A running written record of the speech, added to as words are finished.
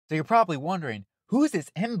So you're probably wondering, who's this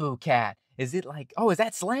Embu cat? Is it like, oh, is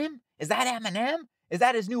that Slim? Is that Eminem? Is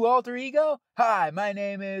that his new alter ego? Hi, my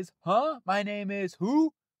name is, My name is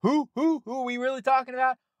who? Who are we really talking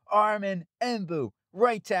about? Armand Membou,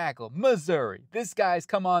 right tackle, Missouri. This guy's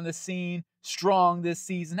come on the scene strong this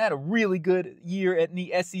season. Had a really good year at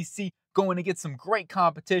the SEC, going to get some great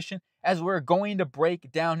competition. As we're going to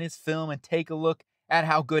break down his film and take a look at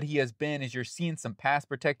how good he has been, as you're seeing some pass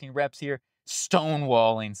protecting reps here,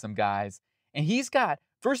 stonewalling some guys. And he's got,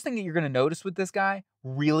 first thing that you're going to notice with this guy,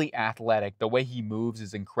 really athletic. The way he moves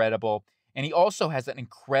is incredible. And he also has an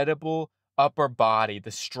incredible upper body.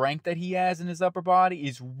 The strength that he has in his upper body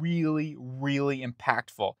is really, really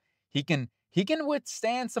impactful. He can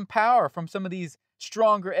withstand some power from some of these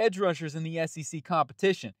stronger edge rushers in the SEC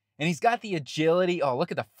competition. And he's got the agility. Oh,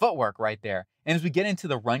 look at the footwork right there. And as we get into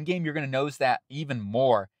the run game, you're going to notice that even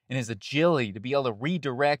more in his agility to be able to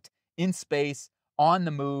redirect in space, on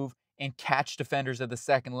the move, and catch defenders at the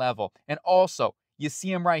second level. And also, you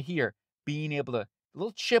see him right here, being able to, a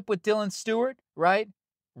little chip with Dylan Stewart, right?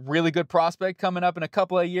 Really good prospect coming up in a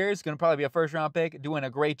couple of years. Going to probably be a first-round pick. Doing a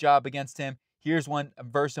great job against him. Here's one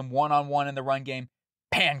versus him one-on-one in the run game.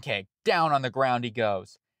 Pancake. Down on the ground he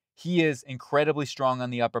goes. He is incredibly strong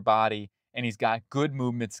on the upper body, and he's got good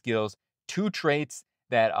movement skills. Two traits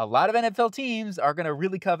that a lot of NFL teams are going to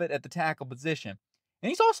really covet at the tackle position. And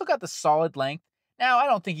he's also got the solid length. Now, I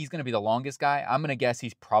don't think he's going to be the longest guy. I'm going to guess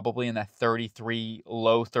he's probably in that 33,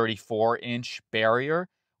 low 34-inch barrier,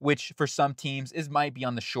 which for some teams might be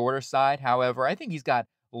on the shorter side. However, I think he's got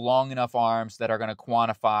long enough arms that are going to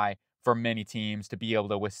quantify for many teams to be able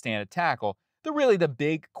to withstand a tackle. The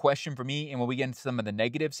big question for me, and when we get into some of the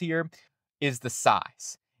negatives here, is the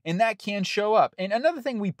size. And that can show up. And another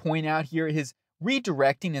thing we point out here is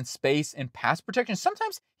redirecting in space and pass protection.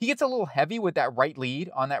 Sometimes he gets a little heavy with that right lead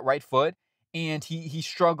on that right foot, and he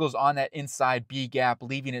struggles on that inside B gap,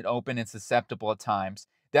 leaving it open and susceptible at times.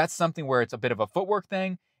 That's something where it's a bit of a footwork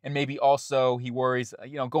thing, and maybe also he worries,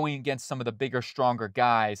 going against some of the bigger, stronger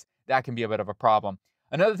guys, that can be a bit of a problem.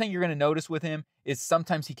 Another thing you're going to notice with him is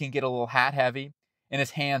sometimes he can get a little hat heavy, and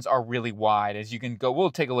his hands are really wide. As you can go, we'll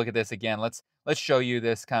take a look at this again. Let's show you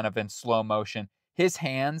this kind of in slow motion. His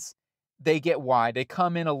hands, they get wide. They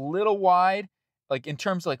come in a little wide. Like in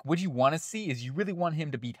terms of like what you want to see is you really want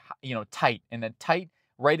him to be, tight, and then tight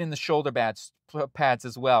right in the shoulder pads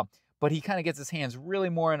as well. But he kind of gets his hands really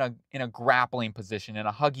more in a grappling position, in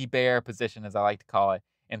a huggy bear position, as I like to call it.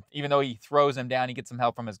 And even though he throws him down, he gets some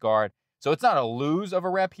help from his guard. So it's not a lose of a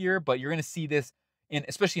rep here, but you're going to see this,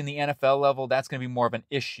 especially in the NFL level, that's going to be more of an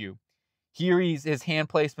issue. Here his hand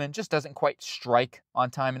placement just doesn't quite strike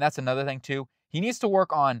on time, and that's another thing too. He needs to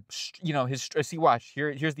work on, watch,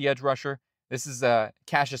 here's the edge rusher. This is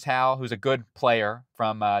Cassius Howell, who's a good player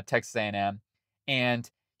from Texas A&M,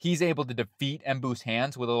 and he's able to defeat Mbou's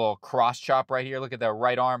hands with a little cross chop right here. Look at that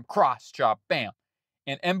right arm, cross chop, bam.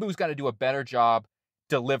 And Mbou's got to do a better job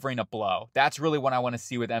delivering a blow. That's really what I want to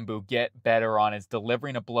see with Membou get better on, is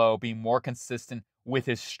delivering a blow, being more consistent with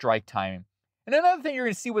his strike timing. And another thing you're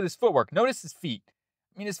going to see with his footwork, notice his feet.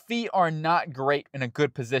 I mean, his feet are not great in a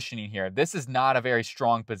good positioning here. This is not a very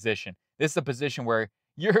strong position. This is a position where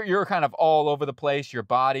you're kind of all over the place. Your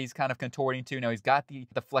body's kind of contorting too. Now, he's got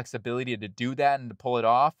the flexibility to do that and to pull it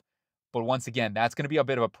off. But once again, that's going to be a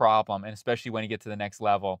bit of a problem, and especially when you get to the next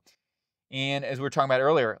level. And as we were talking about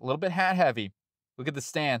earlier, a little bit hat heavy. Look at the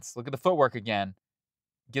stance. Look at the footwork again.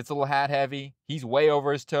 Gets a little hat heavy. He's way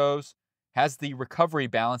over his toes. Has the recovery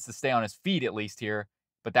balance to stay on his feet at least here.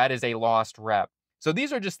 But that is a lost rep. So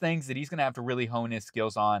these are just things that he's going to have to really hone his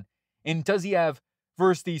skills on. And does he have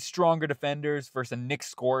versus these stronger defenders versus Nick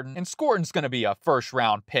Scordon? And Scordon's going to be a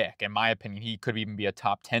first-round pick. In my opinion, he could even be a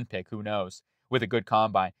top 10 pick. Who knows? With a good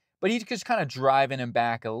combine. But he's just kind of driving him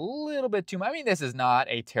back a little bit too much. I mean, this is not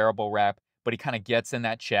a terrible rep, but he kind of gets in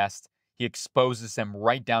that chest. He exposes him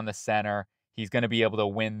right down the center. He's going to be able to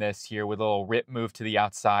win this here with a little rip move to the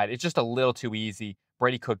outside. It's just a little too easy.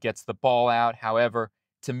 Brady Cook gets the ball out. However,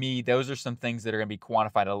 to me, those are some things that are going to be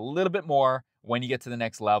quantified a little bit more when you get to the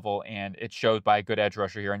next level, and it shows by a good edge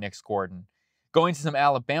rusher here, Nick Scordon. Going to some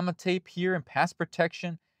Alabama tape here in pass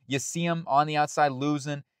protection, you see him on the outside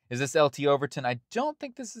losing. Is this LT Overton? I don't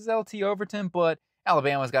think this is LT Overton, but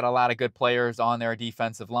Alabama's got a lot of good players on their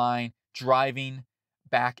defensive line, driving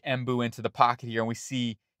back Membou into the pocket here, and we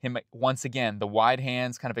see him once again, the wide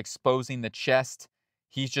hands kind of exposing the chest.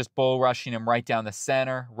 He's just bull rushing him right down the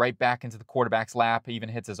center, right back into the quarterback's lap, even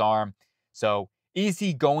hits his arm. So is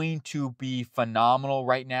he going to be phenomenal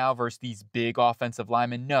right now versus these big offensive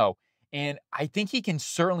linemen? No. And I think he can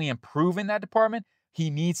certainly improve in that department. He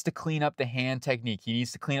needs to clean up the hand technique. He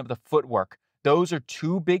needs to clean up the footwork. Those are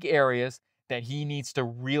two big areas that he needs to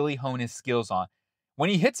really hone his skills on. When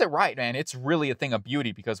he hits it right, man, it's really a thing of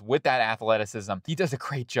beauty because with that athleticism, he does a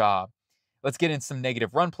great job. Let's get in some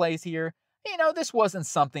negative run plays here. This wasn't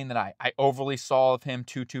something that I overly saw of him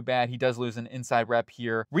too bad. He does lose an inside rep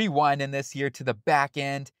here. Rewinding this here to the back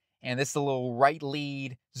end, and this is a little right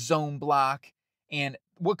lead, zone block. And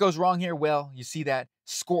what goes wrong here? Well, you see that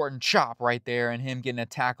score and chop right there and him getting a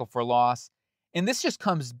tackle for loss. And this just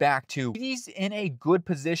comes back to he's in a good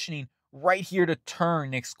positioning right here to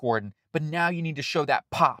turn Nick Gordon. But now you need to show that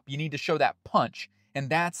pop. You need to show that punch. And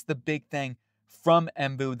that's the big thing from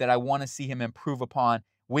Membou that I want to see him improve upon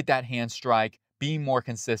with that hand strike, being more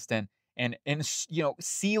consistent and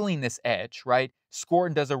sealing this edge, right?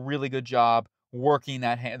 Scorton does a really good job working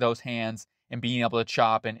those hands and being able to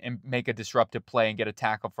chop and make a disruptive play and get a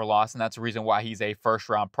tackle for loss. And that's the reason why he's a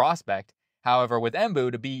first-round prospect. However, with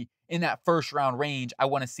Membou, to be in that first-round range, I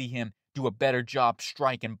want to see him do a better job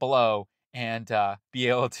strike and blow and be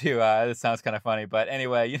able to, this sounds kind of funny, but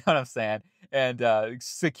anyway, you know what I'm saying, and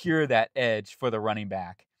secure that edge for the running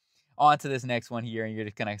back. On to this next one here, and you're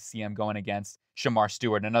just going to see him going against Shamar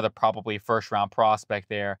Stewart, another probably first-round prospect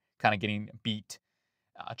there, kind of getting beat.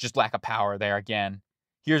 Just lack of power there again.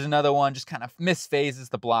 Here's another one, just kind of misphases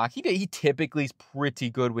the block. He typically is pretty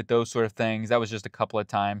good with those sort of things. That was just a couple of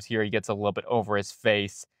times. Here he gets a little bit over his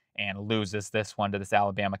face and loses this one to this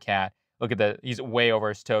Alabama cat. Look at he's way over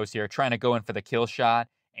his toes here, trying to go in for the kill shot,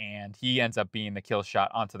 and he ends up being the kill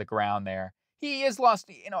shot onto the ground there. He has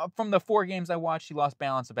lost, from the 4 games I watched, he lost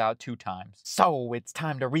balance about 2 times. So it's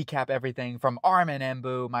time to recap everything from Armand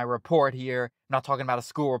Membou, my report here. I'm not talking about a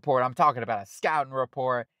school report. I'm talking about a scouting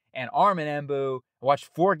report. And Armand Membou, I watched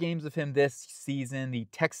 4 games of him this season, the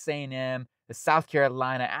Texas A&M, the South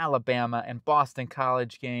Carolina, Alabama, and Boston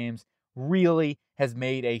College games. Really has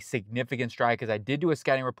made a significant stride because I did do a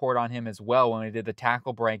scouting report on him as well when we did the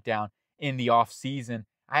tackle breakdown in the off season.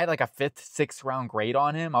 I had like a 5th, 6th round grade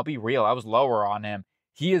on him. I'll be real, I was lower on him.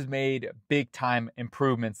 He has made big time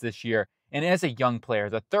improvements this year. And as a young player,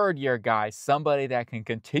 the 3rd-year guy, somebody that can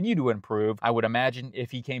continue to improve, I would imagine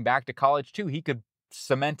if he came back to college too, he could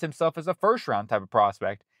cement himself as a first-round type of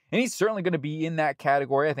prospect. And he's certainly going to be in that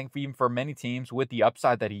category, I think, even for many teams with the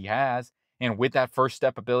upside that he has. And with that first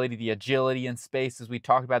step ability, the agility in space, as we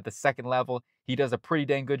talked about, the second level, he does a pretty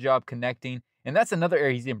dang good job connecting. And that's another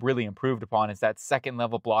area he's really improved upon is that second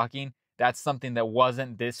level blocking. That's something that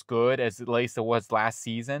wasn't this good as at least it was last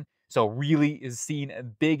season. So really is seeing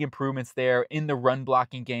big improvements there in the run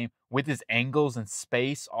blocking game with his angles and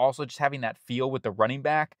space. Also just having that feel with the running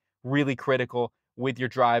back, really critical with your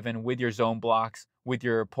driving, with your zone blocks, with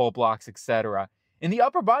your pull blocks, etc. In the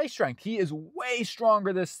upper body strength, he is way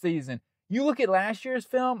stronger this season. You look at last year's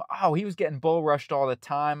film, he was getting bull rushed all the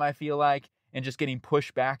time, I feel like, and just getting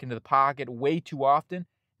pushed back into the pocket way too often.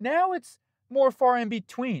 Now it's more far in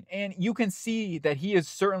between, and you can see that he has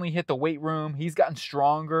certainly hit the weight room. He's gotten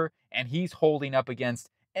stronger, and he's holding up against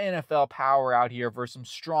NFL power out here versus some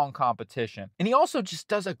strong competition. And he also just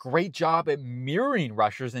does a great job at mirroring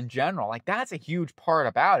rushers in general. Like, that's a huge part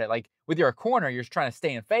about it. Like, with your corner, you're just trying to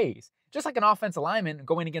stay in phase. Just like an offensive lineman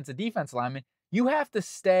going against a defensive lineman, you have to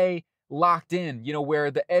stay locked in,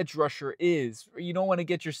 where the edge rusher is. You don't want to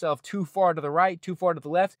get yourself too far to the right, too far to the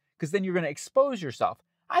left, because then you're going to expose yourself.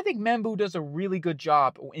 I think Membou does a really good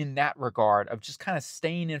job in that regard of just kind of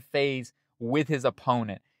staying in phase with his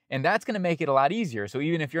opponent. And that's going to make it a lot easier. So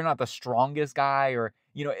even if you're not the strongest guy or,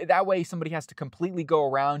 that way somebody has to completely go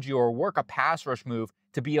around you or work a pass rush move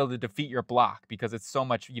to be able to defeat your block because it's so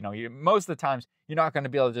much, most of the times you're not going to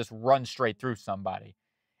be able to just run straight through somebody.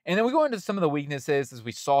 And then we go into some of the weaknesses as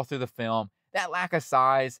we saw through the film. That lack of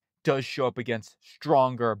size does show up against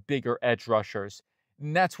stronger, bigger edge rushers.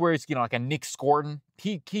 And that's where it's, like a Nick Gordon.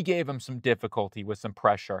 He gave him some difficulty with some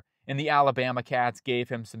pressure. And the Alabama Cats gave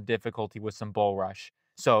him some difficulty with some bull rush.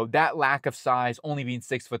 So that lack of size, only being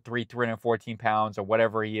 6'3", 314 pounds, or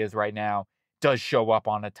whatever he is right now, does show up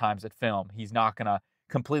on at times at film. He's not going to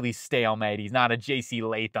completely stalemate. He's not a J.C.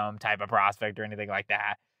 Latham type of prospect or anything like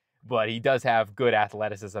that. But he does have good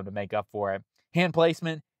athleticism to make up for it. Hand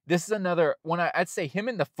placement, this is another one. I'd say him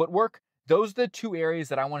and the footwork, those are the 2 areas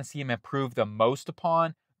that I want to see him improve the most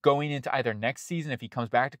upon going into either next season if he comes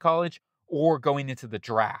back to college or going into the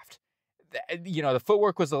draft. The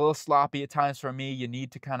footwork was a little sloppy at times for me. You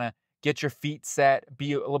need to kind of get your feet set,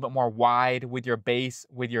 be a little bit more wide with your base,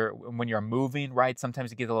 when you're moving, right?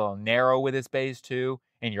 Sometimes it gets a little narrow with his base too,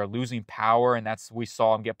 and you're losing power, and we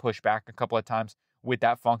saw him get pushed back a couple of times with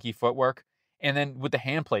that funky footwork. And then with the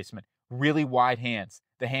hand placement, really wide hands.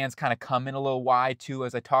 The hands kind of come in a little wide too,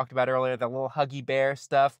 as I talked about earlier, the little Huggy Bear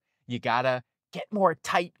stuff. You gotta get more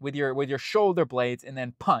tight with your shoulder blades and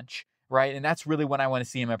then punch, right? And that's really what I want to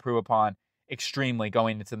see him improve upon extremely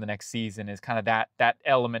going into the next season, is kind of that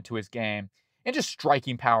element to his game. And just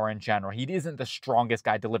striking power in general. He isn't the strongest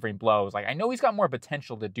guy delivering blows. Like, I know he's got more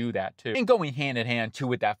potential to do that too. And going hand in hand too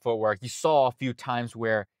with that footwork, you saw a few times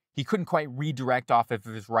where he couldn't quite redirect off of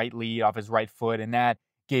his right lead, off his right foot, and that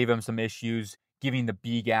gave him some issues, giving the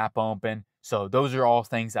B gap open. So those are all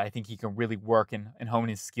things that I think he can really work and hone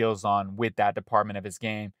his skills on with that department of his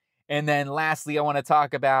game. And then lastly, I want to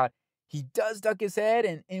talk about, he does duck his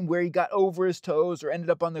head, and where he got over his toes or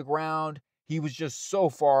ended up on the ground, he was just so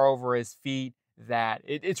far over his feet that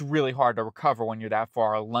it's really hard to recover when you're that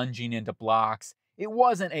far lunging into blocks. It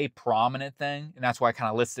wasn't a prominent thing, and that's why I kind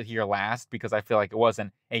of listed here last, because I feel like it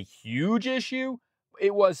wasn't a huge issue.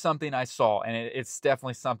 It was something I saw, and it's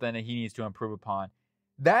definitely something that he needs to improve upon.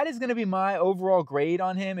 That is going to be my overall grade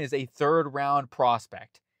on him, is a 3rd round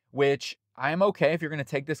prospect, which I am okay if you're going to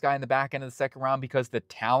take this guy in the back end of the 2nd round, because the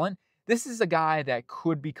talent, this is a guy that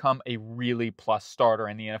could become a really plus starter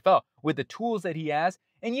in the NFL with the tools that he has.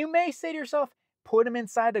 And you may say to yourself, put him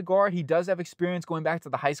inside the guard. He does have experience going back to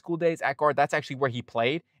the high school days at guard. That's actually where he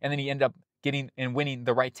played. And then he ended up getting and winning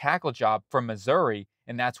the right tackle job from Missouri.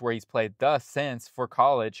 And that's where he's played thus since for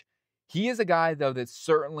college. He is a guy, though, that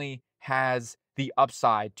certainly has the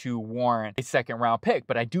upside to warrant a 2nd round pick.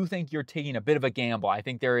 But I do think you're taking a bit of a gamble. I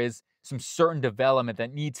think there is some certain development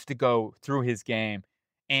that needs to go through his game.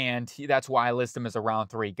 And that's why I list him as a round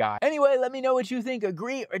 3 guy. Anyway, let me know what you think.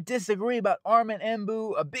 Agree or disagree about Armand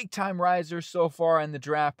Membou, a big-time riser so far in the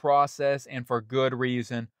draft process, and for good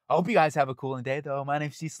reason. I hope you guys have a cool day, though. My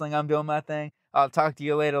name's C-Sling. I'm doing my thing. I'll talk to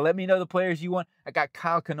you later. Let me know the players you want. I got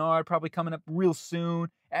Kyle Kennard probably coming up real soon.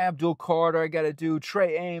 Abdul Carter I got to do.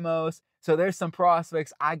 Trey Amos. So there's some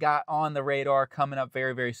prospects I got on the radar coming up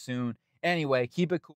very, very soon. Anyway, keep it cool.